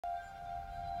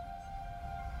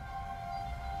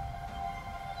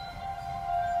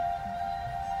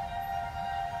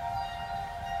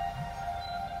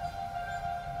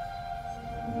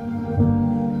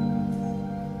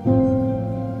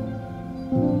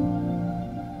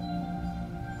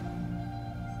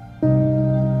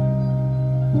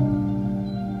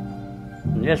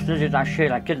الناس نزلت على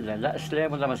الشارع كلها، لا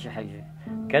اسلام ولا مسيحيه،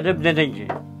 كلبنانيه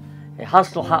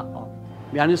يحصلوا حقهم.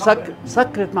 يعني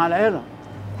سكرت مع العالم.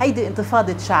 هيدي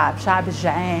انتفاضة شعب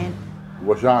الجعان.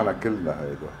 وجعنا كلنا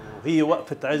هيدا. وهي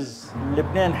وقفة عز.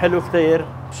 لبنان حلو كثير،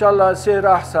 ان شاء الله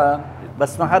يصير احسن،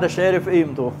 بس ما حدا شايف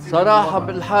قيمته. صراحة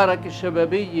بالحركة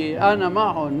الشبابية أنا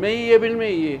معهم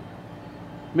 100%.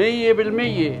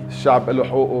 100%. الشعب له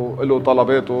حقوقه، له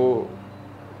طلباته،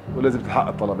 ولازم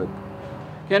تتحقق طلباته.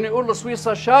 كانوا يقولوا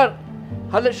سويسرا الشرق،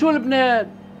 هلا شو لبنان؟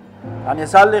 يعني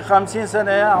صار لي 50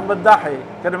 سنة عم بتضحي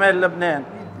كرمال لبنان.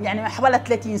 يعني حوالي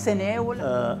 30 سنة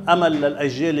ولا أمل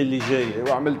للأجيال اللي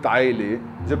جاية. وعملت عائلة،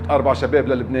 جبت 4 شباب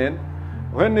للبنان،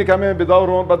 وهن كمان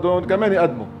بدورهم بدهم كمان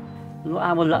يقدموا.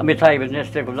 اعمل لقمه طيبه،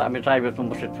 الناس تاكل لقمه طيبه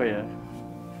تنبسط فيها.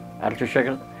 عرفت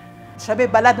الشكل؟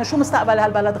 شباب بلدنا، شو مستقبل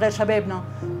هالبلد غير شبابنا؟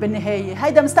 بالنهاية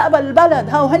هيدا مستقبل البلد،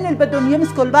 هاو هن اللي بدهم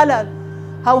يمسكوا البلد،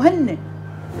 هاو هن.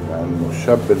 لأنه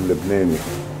الشاب اللبناني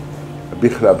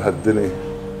بيخلق بهالدنيا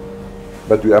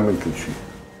بده يأمن كل شيء.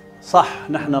 صح،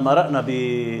 نحن مرقنا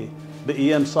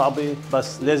بأيام صعبة،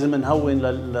 بس لازم نهون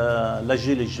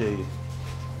للجيل الجاي.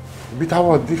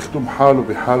 بيتعود يخدم حاله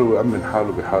بحاله ويأمن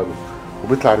حاله بحاله،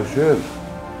 وبيطلع رجال،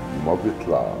 ما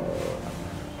بيطلع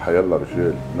حيالله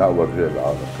رجال، من أقوى رجال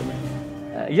العالم كمان.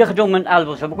 يخدم من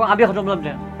قلبه، بكون عم يخدم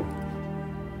لبنان.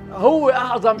 هو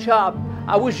أعظم شعب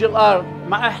على وجه الأرض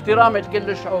مع احترامي لكل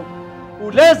الشعوب،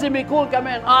 ولازم يكون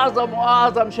كمان أعظم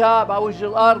وأعظم شعب على وجه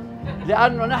الأرض،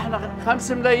 لأنه نحن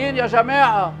 5 ملايين يا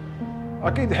جماعة.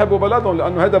 أكيد يحبوا بلدهم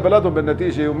لأنه هذا بلدهم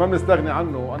بالنتيجة وما بنستغني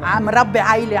عنه. عم نربي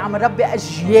عائلة، عم نربي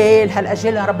أجيال،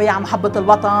 هالأجيال نربيها على محبة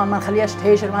الوطن، ما نخليهاش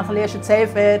تهاجر، ما نخليهاش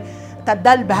تسافر،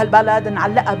 تدل بهالبلد،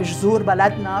 نعلقها بجذور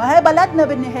بلدنا، هي بلدنا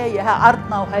بالنهاية، هي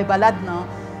أرضنا وهي بلدنا.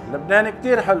 لبنان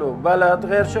كثير حلو، بلد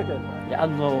غير شكل.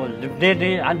 لأنه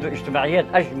اللبناني عنده اجتماعيات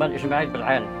أجمل اجتماعيات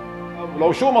بالعالم.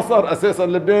 لو شو ما صار أساساً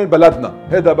لبنان بلدنا،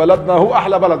 هذا بلدنا هو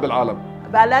أحلى بلد بالعالم.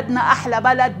 بلدنا أحلى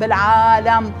بلد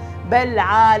بالعالم،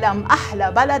 بالعالم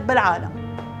أحلى بلد بالعالم.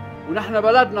 ونحن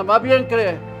بلدنا ما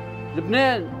بينكره،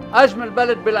 لبنان أجمل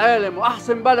بلد بالعالم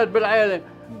وأحسن بلد بالعالم.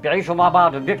 بيعيشوا مع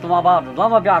بعض، بياكلوا مع بعض،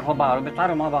 ما بيعرفوا بعض،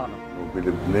 بيتعاركوا مع بعض.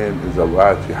 وبلبنان إذا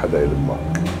وقعت في حدا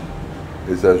يلمك،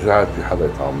 إذا جعت في حدا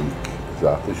يطعميك، إذا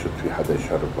عطشت في حدا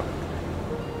يشربك،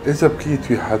 إذا بكيت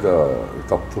في حدا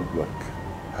يطبطب لك.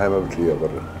 هاي ما بتلاقيها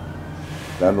برا،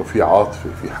 لأنه في عاطفة،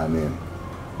 في حنان،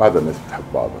 بعد الناس بتحب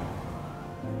بعضها.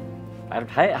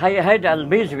 عرفت؟ هيدا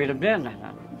الميزة بلبنان. نحن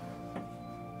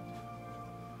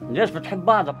الناس بتحب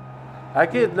بعضها.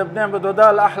 أكيد لبنان بده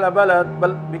يضل أحلى بلد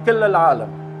بكل العالم.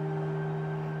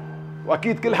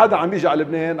 وأكيد كل حدا عم يجي على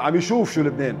لبنان عم يشوف شو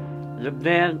لبنان.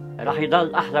 لبنان رح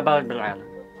يضل أحلى بلد بالعالم.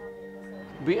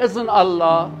 بإذن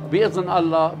الله، بإذن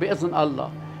الله، بإذن الله.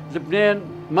 لبنان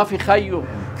ما في خيو.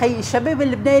 خي الشباب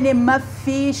اللبناني ما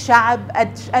في شعب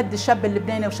قد الشاب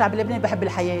اللبناني، والشعب اللبناني بحب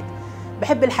الحياة،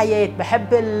 بحب الحياة،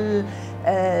 بحب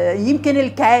يمكن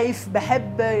الكيف،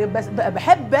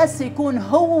 بحب بس يكون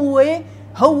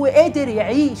هو قادر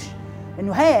يعيش،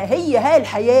 انه هي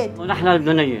الحياة. ونحن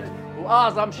لبنانيين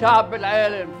واعظم شعب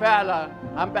بالعالم فعلا،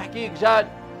 عم بحكيك جد.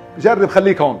 جرب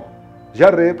خليك هون،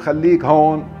 جرب خليك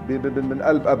هون من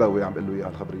قلب ابوي عم بقول له اياها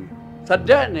الخبريه.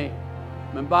 صدقني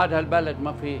من بعد هالبلد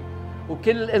ما في،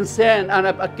 وكل انسان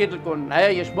انا باكد لكم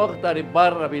عايش مغترب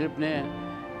برا بلبنان،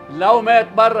 لو مات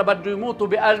برا بده يموتوا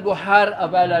بقلبه حرقه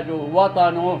بلده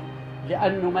ووطنه،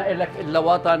 لانه ما إلك الا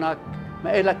وطنك،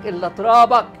 ما إلك الا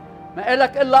ترابك، ما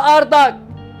إلك الا ارضك،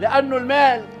 لانه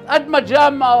المال قد ما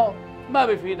تجمعه ما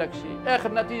بيفيدك شيء،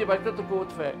 اخر نتيجه بدك تتركه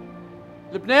وتفاق.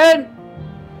 لبنان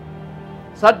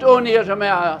صدقوني يا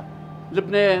جماعه،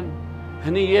 لبنان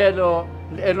هنياله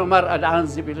لانه مرقد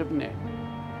عنزي بلبنان.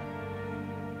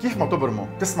 كيف ما تبرموا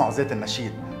تسمعوا ذات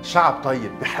النشيد، شعب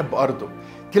طيب بحب أرضه،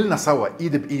 كلنا سوا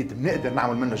إيد بإيد بنقدر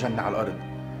نعمل منه جنة على الأرض.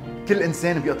 كل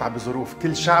إنسان بيقطع بظروف،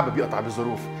 كل شعب بيقطع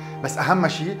بظروف، بس أهم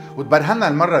شيء وتبرهنا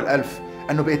المرة الألف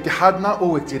أنه باتحادنا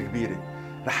قوة كتير كبيرة.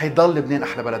 رح يضل لبنان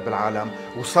أحلى بلد بالعالم،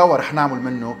 وسوا رح نعمل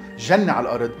منه جنة على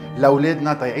الأرض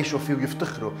لأولادنا تيعيشوا فيه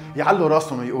ويفتخروا، يعلوا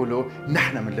راسهم ويقولوا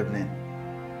نحن من لبنان.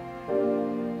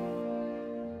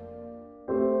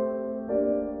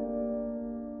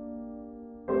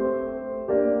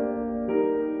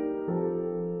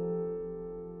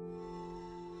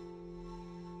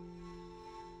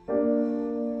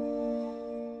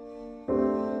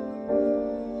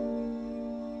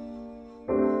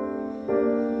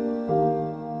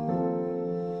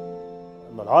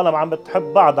 العالم عم بتحب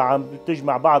بعضها، عم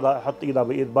بتجمع بعضها، حط ايدها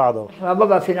بايد بعضها. ما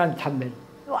بقى فينا نتحمل.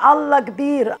 والله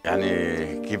كبير. يعني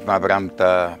كيف ما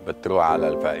برمتها بتروح على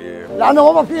الفقير، لانه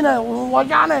هو فينا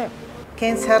ووجعنا.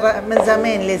 كان صار من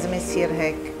زمان لازم يصير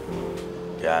هيك.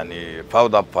 يعني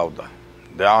فوضى بفوضى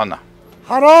ضيعونا.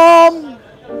 حرام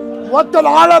وطوا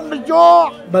العالم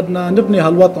بالجوع. بدنا نبني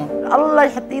هالوطن. الله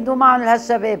يحط ايده معهم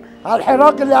لهالشباب.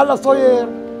 هالحراك اللي هلا صاير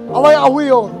الله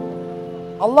يقويهم،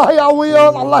 الله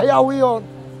يقويهم، الله يقويهم.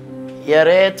 يا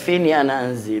ريت فيني انا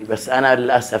انزل، بس انا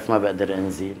للاسف ما بقدر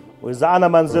انزل. واذا انا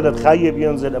ما نزلت خيي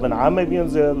بينزل، ابن عمي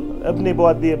بينزل، ابني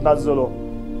بوديه بنزله.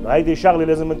 هيدي شغله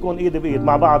لازم نكون ايد بايد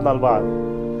مع بعضنا البعض.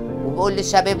 وبقول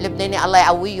للشباب اللبناني الله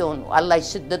يقويهم والله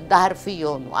يشد الظهر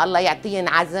فيهم والله يعطيهم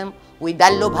عزم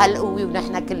ويدلوا بهالقوه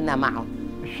ونحن كلنا معهم.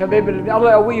 الشباب اللي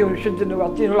الله يقويهم ويشدهم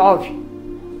ويعطيهم العافيه.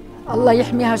 الله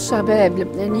يحمي هالشباب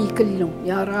اللبناني كلهم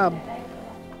يا رب.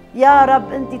 يا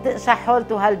رب انت تقشع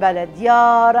حولته هالبلد،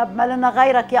 يا رب ما لنا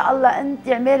غيرك يا الله، انت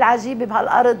اعمال عجيبه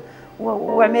بهالارض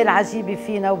واعمال عجيبه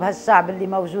فينا وبهالشعب اللي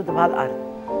موجود بهالارض.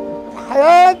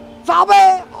 الحياه صعبه،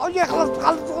 حاجه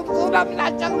خلصونا من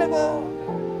هالشغله.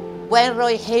 وين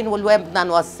رايحين والوين بدنا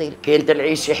نوصل؟ كانت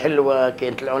العيشه حلوه،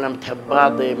 كانت العالم تحب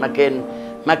بعض،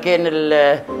 ما كان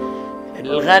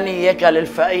الغني ياكل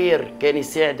الفقير، كان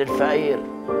يساعد الفقير.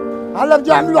 هلا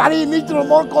بده يعملوا علي 100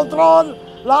 ريموت كنترول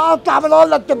لا اطلع من هون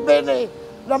للتبانه،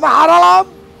 لما حرام.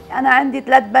 انا عندي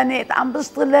 3 بنات عم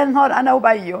بشتغل ليل نهار انا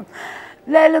وبيهم،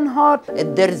 ليل نهار.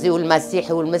 الدرزي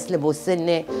والمسيحي والمسلم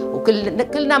والسني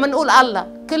وكلنا بنقول الله،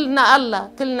 كلنا الله،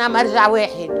 كلنا مرجع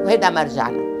واحد وهذا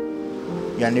مرجعنا.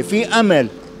 يعني في امل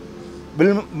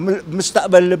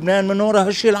بالمستقبل لبنان من وراء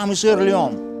هالشيء اللي عم يصير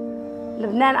اليوم.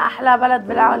 لبنان احلى بلد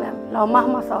بالعالم لو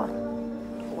مهما صار.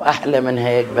 واحلى من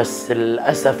هيك، بس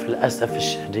للاسف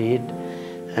الشديد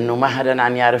انه ما حدا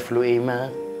عم يعرف له قيمه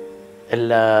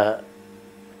الا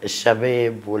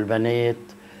الشباب والبنات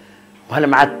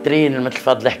وهالمعترين مثل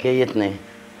فضل حكايتنا.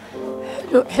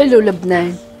 حلو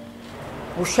لبنان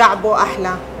وشعبه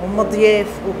احلى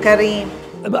ومضياف وكريم.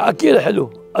 اكيد حلو،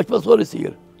 ايش بصير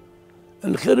يصير؟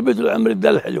 الخير بيت العمر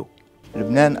الدل حلو.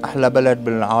 لبنان احلى بلد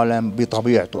بالعالم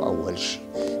بطبيعته اول شيء،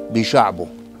 بشعبه،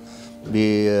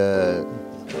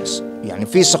 يعني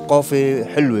في ثقافه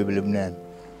حلوه بلبنان.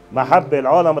 محبه،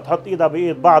 العالم تحط ايدها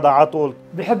بايد بعضها على طول.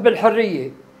 بحب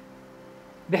الحريه،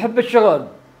 بحب الشغل.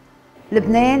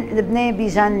 لبنان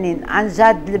بيجنن عن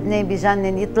جد، لبنان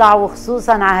بيجنن. يطلعوا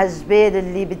خصوصا على هالجبال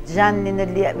اللي بتجنن،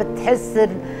 اللي بتحس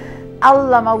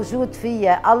الله موجود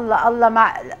فيها، الله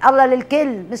مع الله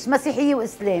للكل، مش مسيحيه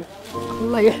واسلام.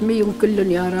 الله يحميهم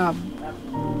كلهم يا رب.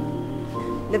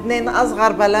 لبنان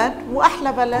اصغر بلد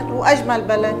واحلى بلد واجمل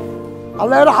بلد.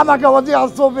 الله يرحمك يا وديع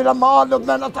الصوفي لما قال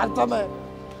لبنان قطع الثمن.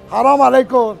 حرام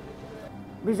عليكم.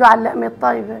 بيجوا على اللقمه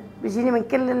الطيبه، بيجيني من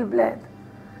كل البلاد.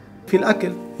 في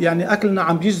الاكل، يعني اكلنا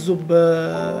عم بيجذب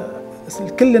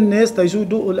كل الناس تيجوا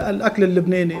يذوقوا الاكل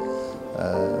اللبناني.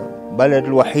 بلد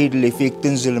الوحيد اللي فيك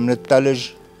تنزل من الثلج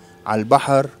على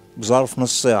البحر بظرف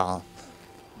نص ساعة.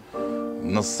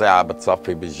 نص ساعة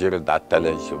بتصفي بالجرد على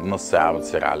الثلج وبنص ساعة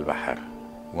بتصير على البحر،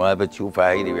 وما بتشوفها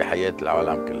هيدي بحياة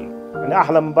العالم كله. يعني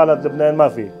أحلى من بلد لبنان ما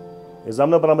في، إذا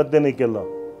بنبرم الدنيا كلها.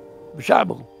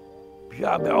 بشعبه،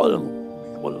 بشعب عالمه،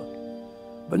 والله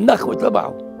بالنخوة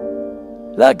تبعه.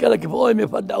 لا كان كيف قومي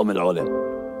يفدعوا من العالم.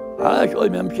 عاش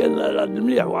قومي مشان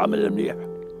المليح وعمل المليح.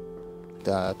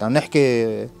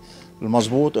 نحكي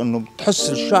المضبوط انه بتحس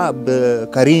الشعب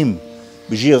كريم،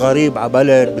 بيجي غريب على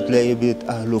بلد بتلاقي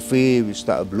بيتأهلوا فيه،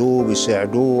 بيستقبلوه،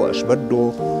 بيساعدوه ايش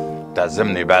بده.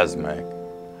 بتعزمني بعزمك،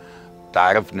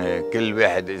 بتعرفني كل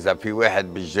واحد، اذا في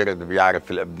واحد بالجرد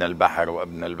بيعرف ابن البحر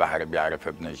وابن البحر بيعرف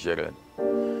ابن الجرد.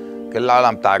 كل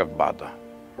العالم بتعرف بعضها.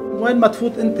 وين ما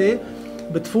تفوت انت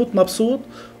بتفوت مبسوط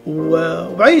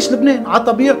وبعيش لبنان على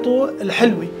طبيعته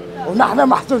الحلوه. ونحن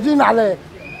محسوسين عليه،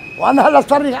 وانا هلا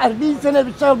صار لي 40 سنه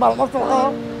بشتغل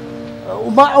بالمصلحه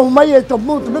وميت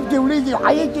وبموت ببكي وليدي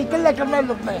وحياتي كلها كرمال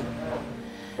لبنان.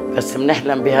 بس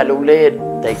بنحلم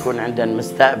بهالأولاد تيكون عندهم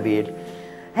مستقبل.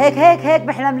 هيك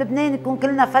بحلم لبنان يكون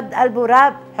كلنا فد قلب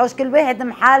وراب، حوش كل واحد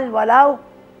محل ولو.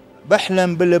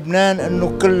 بحلم بلبنان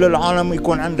انه كل العالم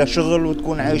يكون عندها شغل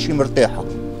وتكون عايشه مرتاحه.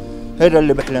 هذا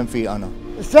اللي بحلم فيه انا.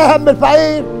 الساهم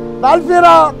بالفقير ب1000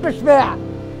 ليره بتشبع،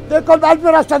 تاكل ب1000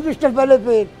 ليره سندويشة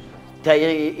الفلافل.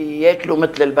 ياكلوا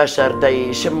مثل البشر،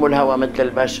 يشموا الهواء مثل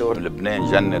البشر. لبنان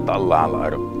جنة الله على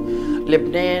الأرض.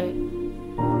 لبنان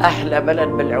أحلى بلد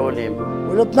بالعالم.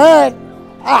 ولبنان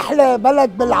أحلى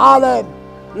بلد بالعالم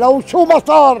لو شو ما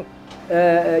صار.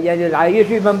 يعني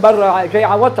العايشي من برا جاي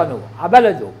على وطنه، على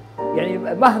بلده، يعني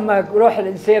مهما يروح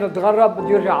الإنسان تغرب بده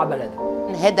يرجع على بلده.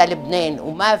 هذا لبنان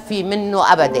وما في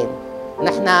منه أبدا.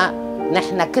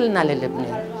 نحن كلنا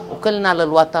للبنان وكلنا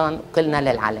للوطن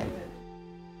وكلنا للعالم.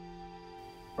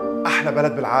 أحلى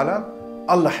بلد بالعالم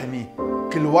الله حميه.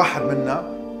 كل واحد منا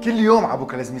كل يوم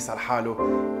عبوك لازم يسأل حاله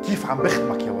كيف عم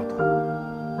بخدمك يا وطن.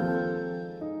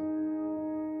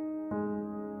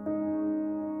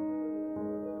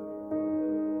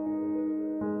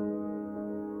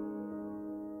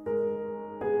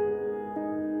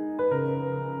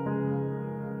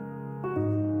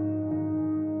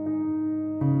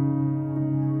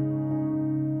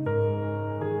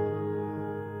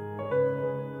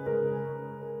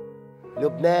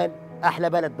 لبنان أحلى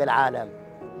بلد بالعالم.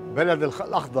 بلد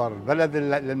الأخضر، بلد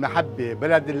المحبة،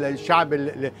 بلد الشعب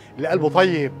اللي قلبه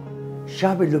طيب.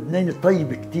 الشعب اللبناني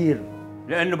طيب كتير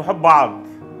لأنه بحب بعض.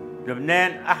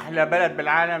 لبنان أحلى بلد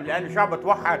بالعالم لأنه شعب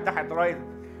توحد تحت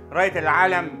راية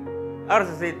العالم،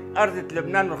 أرزة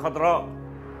لبنان الخضراء.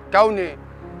 كوني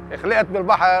خلقت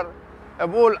بالبحر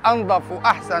بقول أنظف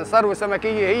وأحسن ثروة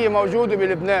سمكية هي موجودة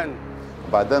بلبنان.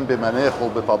 وبعدين بمناخه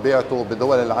وبطبيعته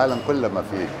بدول العالم كلها ما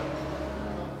فيه.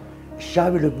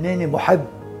 الشعب اللبناني محب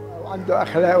وعنده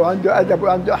أخلاق وعنده أدب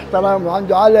وعنده احترام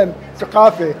وعنده علم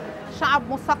ثقافة. شعب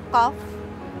مثقف،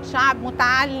 شعب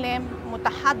متعلم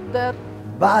متحضر.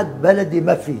 بعد بلدي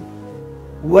ما في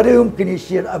ولا يمكن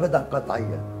يصير أبدا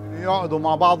قطعيا. يقعدوا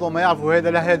مع بعضهم ما يعرفوا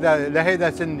هيدا لا هيدا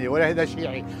سني ولا هيدا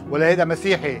شيعي ولا هيدا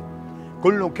مسيحي،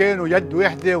 كلهم كانوا يد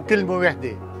وحده وكلمه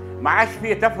وحده. ما عادش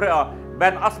في تفرقه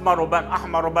بين اسمر وبين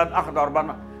احمر وبين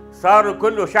اخضر، صاروا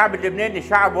كله شعب اللبناني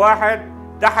شعب واحد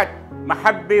تحت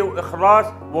محبه واخلاص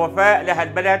ووفاء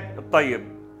لهالبلد الطيب.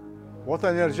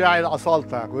 وطن يرجع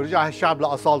لاصالتك ويرجع هالشعب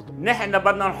لاصالته. نحن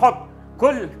بدنا نحط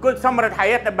كل ثمره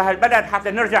حياتنا بهالبلد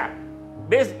حتى نرجع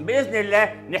باذن الله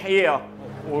نحييها.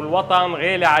 والوطن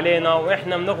غالي علينا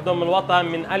واحنا بنخدم الوطن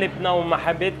من قلبنا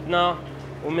ومحبتنا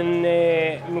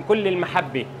ومن كل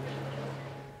المحبه.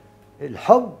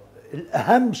 الحب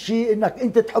الاهم شيء انك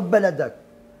انت تحب بلدك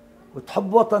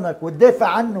وتحب وطنك وتدافع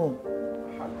عنه.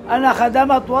 انا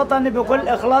خدمت وطني بكل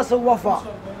اخلاص ووفاء.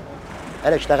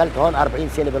 انا اشتغلت هون 40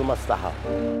 سنه بالمصلحه.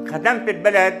 خدمت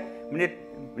البلد من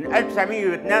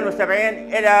 1972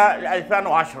 الى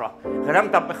 2010،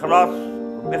 خدمتها باخلاص.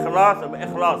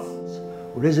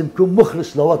 ولازم تكون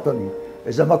مخلص لوطني،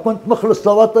 إذا ما كنت مخلص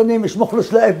لوطني مش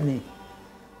مخلص لابني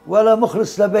ولا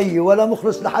مخلص لبيي ولا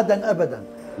مخلص لحدا أبدا.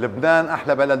 لبنان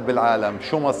أحلى بلد بالعالم،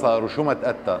 شو ما صار وشو ما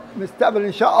تأتى. مستقبل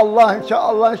إن شاء الله إن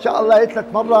شاء الله إن شاء الله هي 3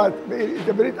 مرات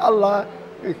إذا بريد الله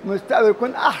المستقبل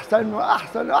يكون أحسن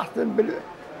وأحسن وأحسن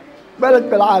بلد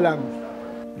بالعالم.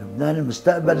 لبنان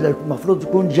المستقبل المفروض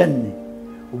يكون جنة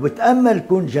وبتأمل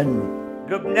يكون جنة.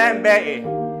 لبنان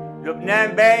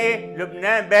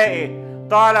باقي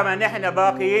طالما نحن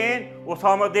باقيين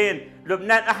وصامدين.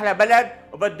 لبنان أحلى بلد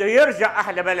وبده يرجع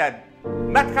أحلى بلد.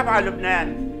 ما تخاف على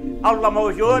لبنان، الله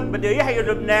موجود بده يحيي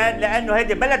لبنان لأنه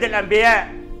هيدي بلد الأنبياء.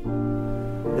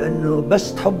 لأنه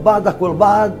بس تحب بعضك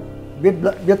والبعض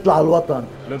بيطلع الوطن.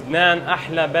 لبنان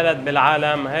أحلى بلد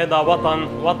بالعالم، هيدا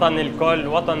وطن الكل،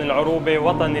 وطن العروبة،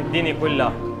 وطن الدنيا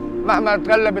كلها. مهما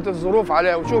تغلبت الظروف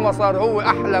عليه وشو ما صار هو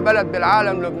أحلى بلد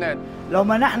بالعالم لبنان. لو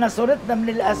ما نحن صورتنا من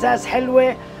الأساس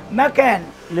حلوة ما كان.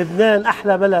 لبنان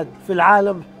أحلى بلد في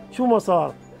العالم شو ما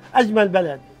صار، أجمل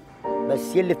بلد.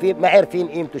 بس يلي فيه ما عارفين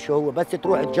قيمته شو هو، بس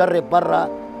تروح تجرب برا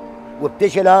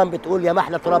وبتجي لهون بتقول يا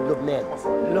محلى تراب لبنان.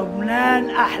 لبنان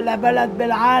أحلى بلد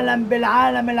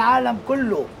بالعالم العالم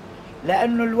كله،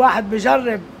 لأنه الواحد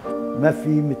بجرب. ما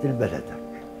في مثل بلدك،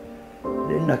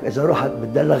 لأنك إذا رحت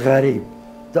بتدلك غريب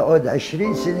تقعد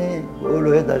 20 سنة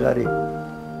بيقولوا هذا غريب.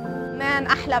 لبنان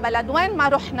أحلى بلد، وين ما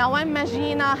رحنا وين ما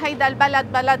جينا هيدا البلد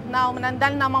بلدنا وبدنا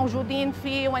نضلنا موجودين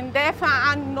فيه وندافع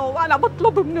عنه. وأنا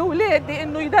بطلب من أولادي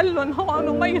إنه يضلوا هون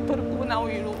وما يتركونا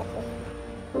ويروحوا.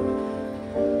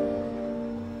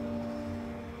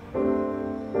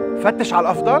 فتش على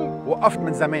الأفضل، وقفت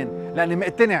من زمان لأني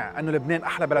مقتنع إنه لبنان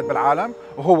أحلى بلد بالعالم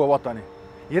وهو وطني.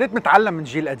 يا ريت نتعلم من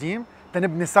جيل قديم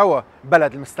تنبني سوا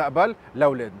بلد المستقبل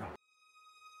لأولادنا.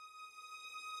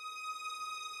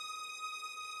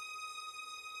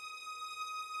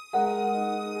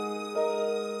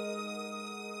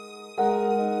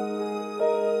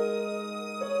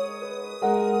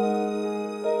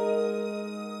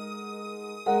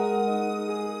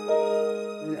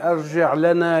 أرجع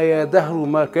لنا يا دهر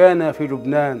ما كان في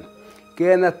لبنان،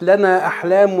 كانت لنا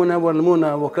أحلامنا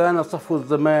والمنى وكان صفو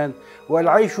الزمان،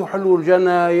 والعيش حلو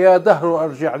الجنى يا دهر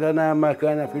أرجع لنا ما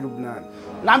كان في لبنان.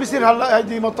 اللي عم بيصير هلا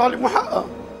هيدي مطالب محققة.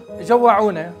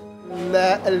 جوعونا.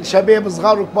 الشباب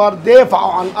صغار وكبار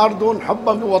دافعوا عن أرضهم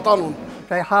حبا بوطنهم.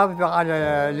 تيحافظوا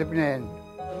على لبنان.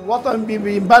 الوطن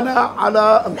بينبنى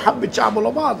على محبة شعبه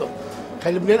لبعضه.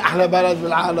 خلي لبنان أحلى بلد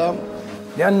بالعالم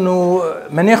لأنه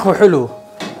مناخه حلو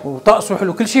وطقسه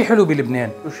حلو، كل شيء حلو بلبنان.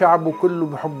 وشعبه كله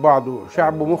بحب بعضه،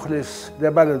 شعبه مخلص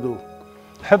لبلده.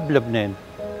 بحب لبنان،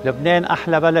 لبنان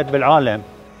أحلى بلد بالعالم.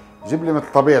 جيب لي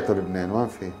مثل طبيعته لبنان، وين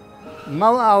في؟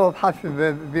 موقعه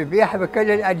بحسب بيحب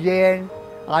كل الأديان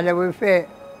على وفاء.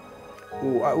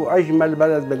 وأجمل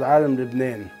بلد بالعالم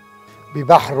لبنان.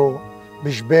 ببحره،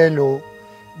 بجباله،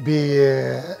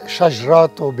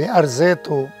 بشجراته،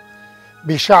 بأرزاته،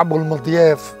 بشعبه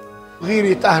المضياف،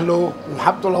 غيرة أهله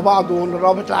ومحبته لبعضه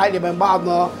والرابط العائلي بين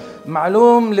بعضنا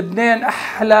معلوم لبنان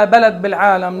أحلى بلد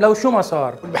بالعالم لو شو ما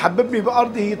صار. اللي بحببني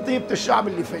بأرضي هي طيبة الشعب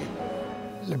اللي فيه.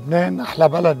 لبنان أحلى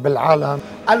بلد بالعالم،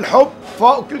 الحب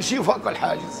فوق كل شيء وفوق كل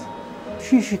حاجز.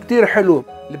 شيء كتير حلو.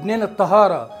 لبنان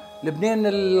الطهارة، لبنان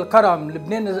الكرم،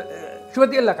 لبنان شو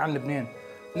بدي أقول لك عن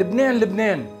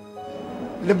لبنان؟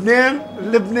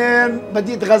 لبنان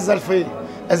بدي أتغزل فيه.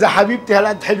 إذا حبيبتي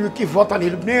هالقد حلوة كيف وطني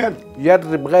لبنان.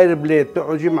 جرب غير بلاد،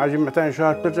 تقعد جمعة جمعتين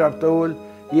شهر بترجع بتقول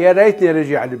يا ريتني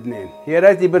رجع لبنان، يا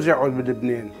ريتني برجع اقعد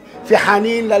بلبنان. في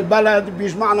حنين للبلد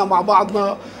بيجمعنا مع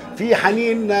بعضنا، في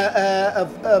حنين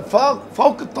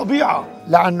فوق الطبيعة،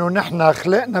 لأنه نحن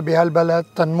خلقنا بهالبلد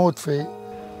تنموت فيه.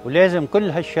 ولازم كل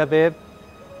هالشباب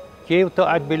كيف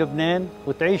تقعد بلبنان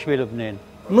وتعيش بلبنان.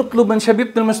 نطلب من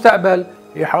شبيبة المستقبل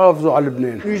يحافظوا على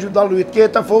لبنان، يجوا يضلوا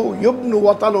يتكاتفوا ويبنوا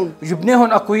وطنهم.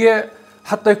 جبناهم أقوياء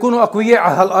حتى يكونوا أقوياء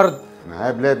على هالأرض.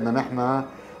 هاي بلادنا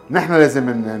نحن لازم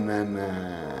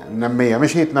ننميها،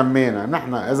 مش هي تنمينا.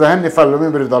 نحن إذا هن فلوا مين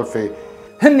بده يضل فيه؟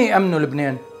 هن يأمنوا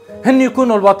لبنان، هن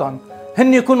يكونوا الوطن،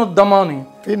 هن يكونوا الضمانة.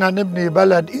 فينا نبني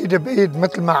بلد إيد بإيد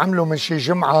مثل ما عملوا من شي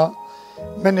جمعة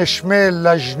من الشمال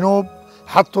للجنوب،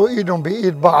 حطوا إيدهم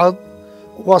بإيد بعض،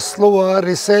 وصلوها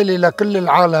رسالة لكل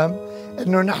العالم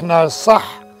إنه نحن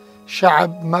صح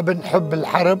شعب ما بنحب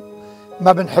الحرب،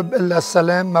 ما بنحب إلا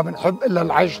السلام، ما بنحب إلا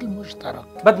العيش المشترك.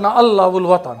 بدنا الله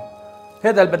والوطن،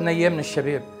 هذا اللي بدنا إياه من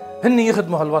الشباب، هن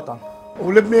يخدموا هالوطن.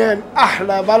 ولبنان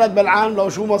أحلى بلد بالعالم لو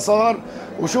شو ما صار،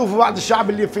 وشوفوا بعض الشعب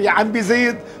اللي فيه عم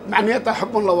بيزيد معناتها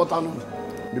حبهم لوطنهم.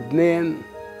 لبنان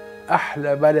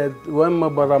أحلى بلد، وين ما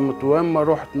برمت وين ما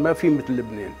رحت ما في مثل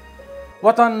لبنان.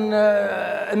 وطن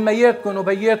أمياتكم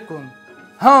وبياتكم،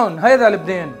 هون هذا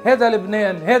لبنان، هذا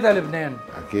لبنان، هذا لبنان.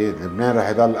 أكيد لبنان رح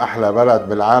يضل أحلى بلد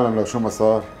بالعالم لو شو ما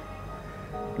صار،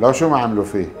 لو شو ما عملوا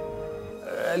فيه.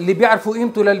 اللي بيعرفوا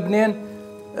قيمته للبنان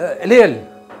قليل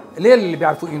اللي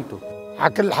بيعرفوا قيمته.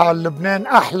 على كل حال لبنان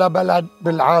أحلى بلد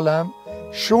بالعالم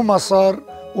شو ما صار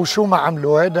وشو ما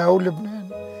عملوا، هذا هو لبنان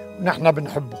ونحن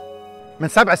بنحبه. من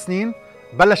 7 سنين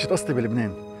بلشت قصتي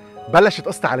بلبنان، بلشت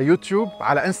قصتي على يوتيوب،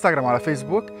 على انستغرام وعلى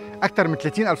فيسبوك، أكثر من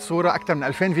 30,000 صورة، أكثر من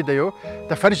 2000 فيديو،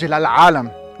 تفرجي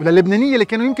للعالم وللبنانية اللي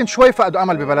كانوا يمكن شوي فقدوا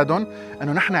أمل ببلدهم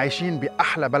إنه نحن عايشين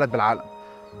بأحلى بلد بالعالم.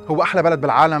 هو أحلى بلد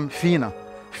بالعالم فينا،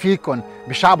 فيكن،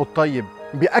 بشعبه الطيب،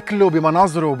 بأكله،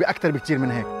 بمناظره، وبأكثر بكتير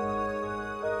من هيك.